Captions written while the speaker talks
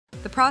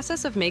The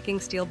process of making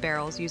steel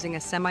barrels using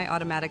a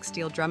semi-automatic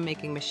steel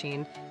drum-making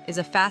machine is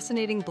a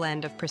fascinating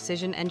blend of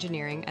precision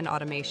engineering and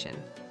automation.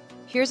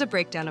 Here's a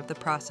breakdown of the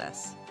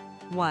process.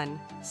 1.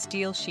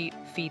 Steel sheet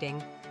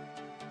feeding.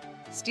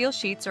 Steel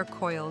sheets or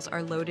coils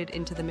are loaded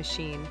into the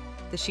machine.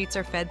 The sheets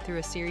are fed through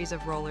a series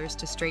of rollers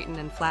to straighten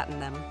and flatten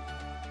them.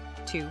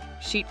 2.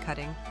 Sheet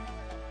cutting.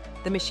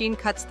 The machine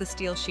cuts the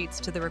steel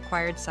sheets to the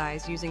required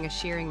size using a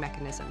shearing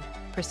mechanism.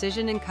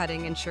 Precision in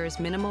cutting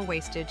ensures minimal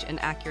wastage and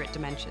accurate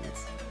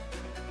dimensions.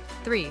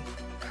 3.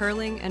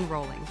 Curling and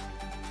rolling.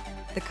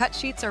 The cut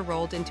sheets are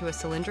rolled into a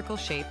cylindrical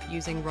shape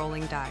using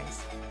rolling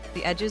dies.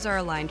 The edges are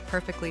aligned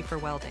perfectly for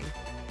welding.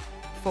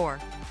 4.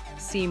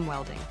 Seam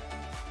welding.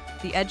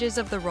 The edges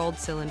of the rolled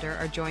cylinder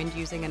are joined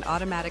using an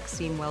automatic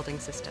seam welding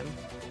system.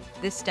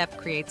 This step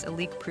creates a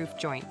leak-proof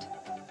joint.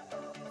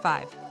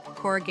 5.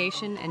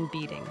 Corrugation and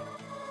beading.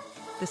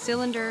 The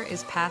cylinder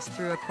is passed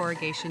through a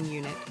corrugation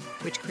unit,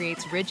 which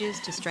creates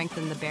ridges to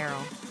strengthen the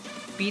barrel.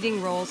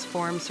 Beading rolls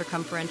form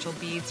circumferential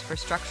beads for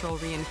structural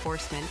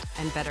reinforcement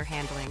and better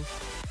handling.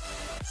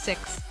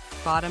 6.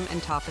 Bottom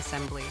and top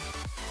assembly.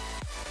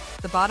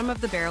 The bottom of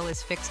the barrel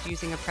is fixed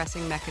using a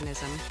pressing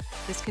mechanism.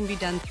 This can be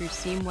done through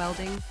seam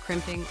welding,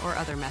 crimping, or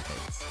other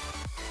methods.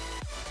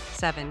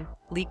 7.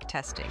 Leak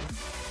testing.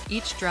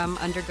 Each drum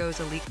undergoes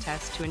a leak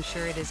test to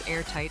ensure it is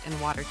airtight and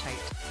watertight.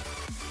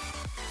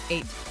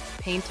 8.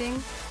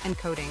 Painting and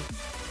coating.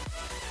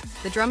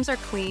 The drums are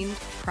cleaned,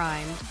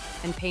 primed,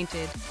 and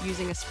painted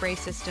using a spray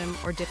system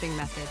or dipping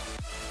method.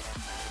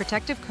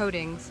 Protective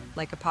coatings,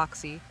 like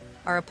epoxy,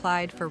 are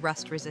applied for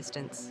rust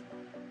resistance.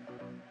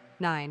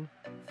 9.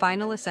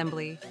 Final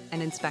assembly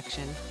and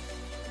inspection.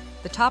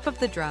 The top of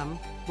the drum,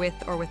 with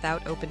or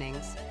without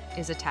openings,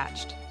 is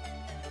attached.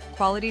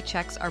 Quality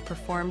checks are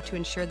performed to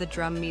ensure the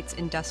drum meets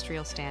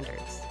industrial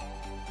standards.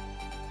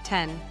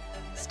 10.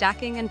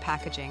 Stacking and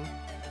packaging.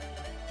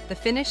 The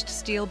finished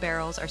steel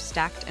barrels are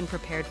stacked and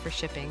prepared for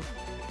shipping.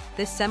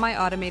 This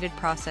semi-automated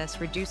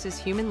process reduces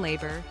human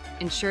labor,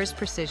 ensures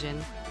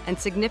precision, and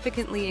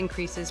significantly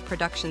increases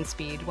production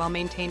speed while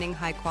maintaining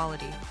high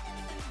quality.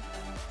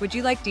 Would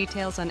you like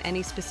details on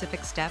any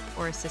specific step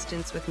or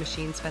assistance with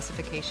machine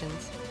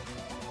specifications?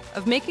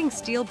 Of making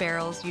steel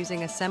barrels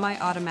using a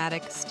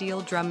semi-automatic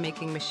steel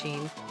drum-making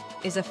machine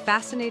is a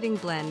fascinating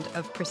blend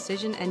of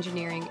precision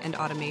engineering and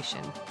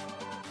automation.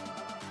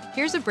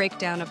 Here's a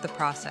breakdown of the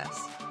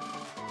process.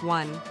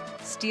 1.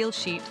 Steel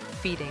sheet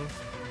feeding.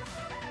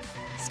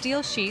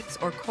 Steel sheets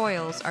or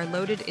coils are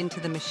loaded into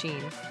the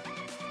machine.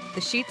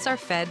 The sheets are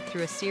fed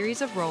through a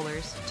series of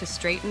rollers to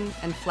straighten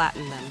and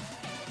flatten them.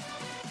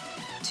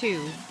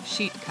 2.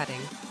 Sheet cutting.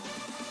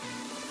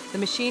 The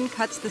machine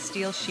cuts the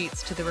steel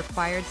sheets to the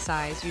required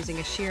size using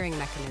a shearing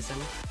mechanism.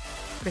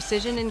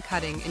 Precision in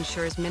cutting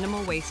ensures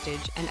minimal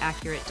wastage and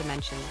accurate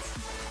dimensions.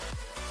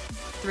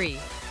 3.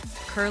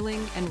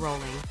 Curling and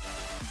rolling.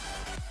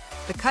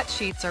 The cut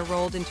sheets are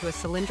rolled into a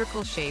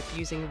cylindrical shape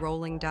using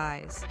rolling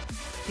dies.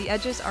 The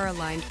edges are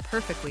aligned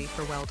perfectly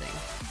for welding.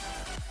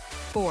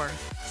 4.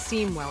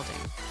 Seam welding.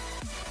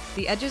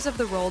 The edges of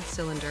the rolled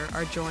cylinder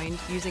are joined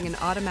using an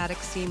automatic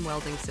seam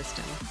welding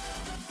system.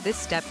 This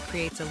step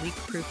creates a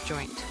leak-proof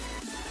joint.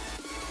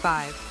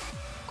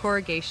 5.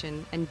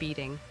 Corrugation and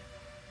beading.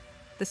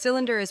 The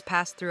cylinder is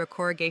passed through a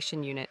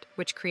corrugation unit,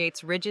 which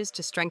creates ridges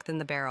to strengthen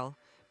the barrel.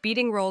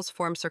 Beading rolls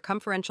form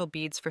circumferential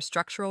beads for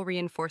structural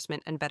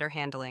reinforcement and better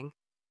handling.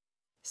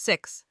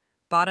 6.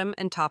 Bottom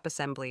and top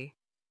assembly.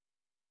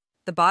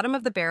 The bottom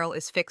of the barrel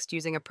is fixed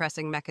using a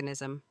pressing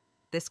mechanism.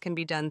 This can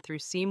be done through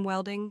seam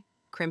welding,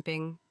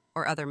 crimping,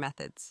 or other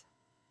methods.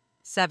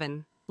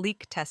 7.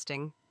 Leak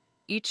testing.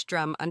 Each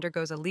drum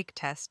undergoes a leak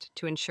test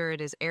to ensure it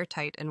is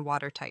airtight and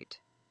watertight.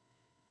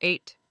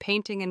 8.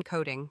 Painting and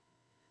coating.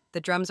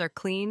 The drums are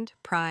cleaned,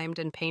 primed,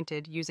 and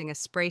painted using a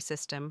spray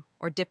system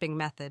or dipping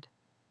method.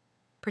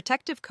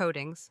 Protective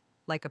coatings,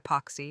 like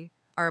epoxy,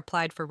 are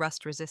applied for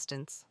rust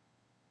resistance.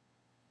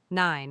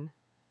 9.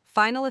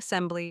 Final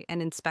assembly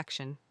and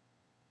inspection.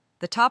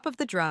 The top of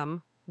the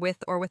drum,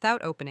 with or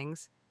without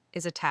openings,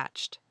 is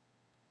attached.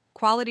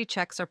 Quality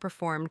checks are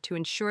performed to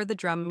ensure the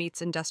drum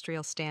meets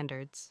industrial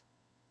standards.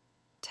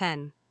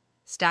 10.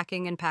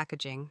 Stacking and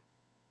packaging.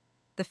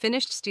 The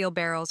finished steel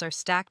barrels are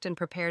stacked and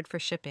prepared for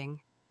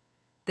shipping.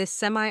 This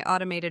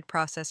semi-automated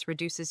process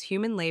reduces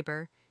human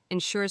labor,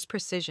 ensures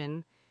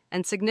precision,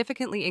 and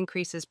significantly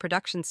increases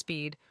production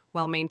speed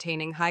while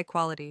maintaining high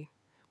quality.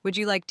 Would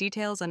you like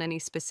details on any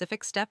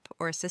specific step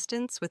or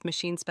assistance with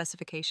machine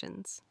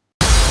specifications?